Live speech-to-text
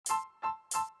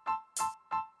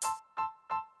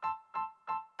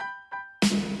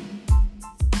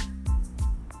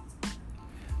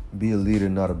Be a leader,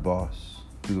 not a boss.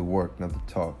 Do the work, not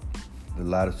the talk. The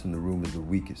loudest in the room is the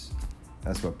weakest.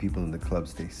 That's why people in the club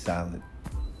stay silent.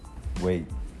 Wait,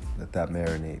 let that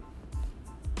marinate.